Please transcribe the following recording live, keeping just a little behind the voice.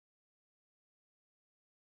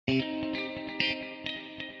Danny,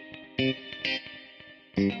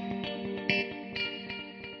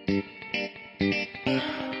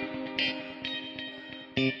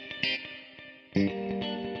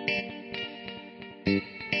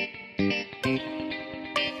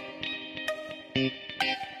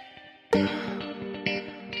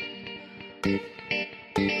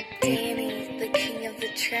 the king of the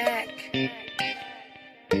track.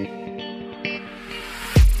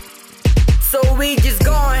 So we just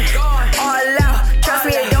going all out. Trust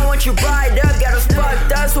me, I don't want you bright up. Got us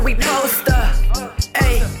fucked up, so we post up.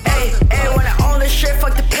 Ayy, ayy, ayy, when I own the shit,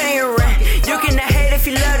 fuck the paying rent. You cannot hate if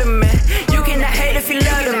you love the man. You cannot hate if you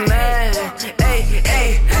love the man. Ayy,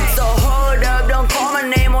 ayy, so hold up, don't call my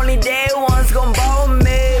name. Only day one's gon' ball with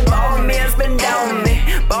me. Ball with me, it's been down with me.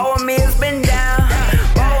 Ball with me, it's been down.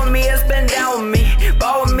 Ball with me, it's been down with me.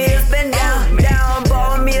 Ball with me, it's been down, down.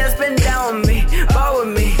 Ball with me, it's been down with me. Ball with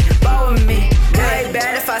me, ball with me. Way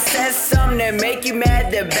bad if I said something that make you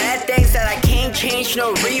mad. The bad things that I can't change,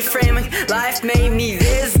 no reframing. Life made me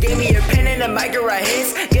this, gave me a pen and a mic to write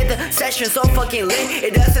hits. Get the session so fucking lit,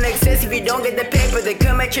 it doesn't exist if you don't get the paper. They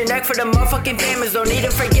come at your neck for the motherfucking payments. Don't need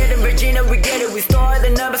to forget it, Virginia, we get it. We store the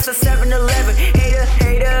numbers for 7-Eleven. Hater,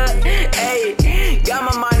 hater, ayy. Got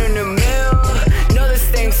my mind in the mill, know this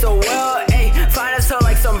thing so well, ayy. Find us all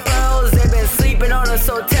like some pearls, they've been sleeping on us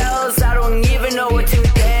hotels. I don't even know what to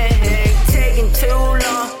think. Taking too long.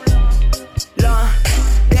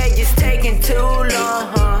 They just taking too long,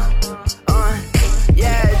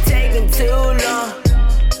 yeah, taking too long.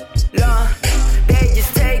 They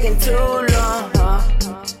just taking too long,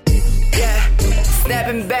 yeah.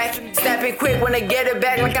 Snapping back, snapping quick when I get it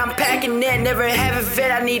back, like I'm packing it, never having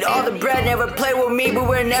fit. I need all the bread, never play with me, but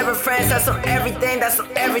we're never friends. That's on everything, that's on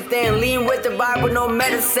everything. Lean with the vibe with no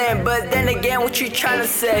medicine, but then again, what you tryna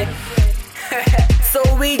say? So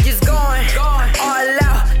we just going all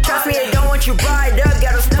out. Trust me, I don't want you bright up.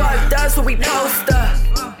 Got us fucked up, so we post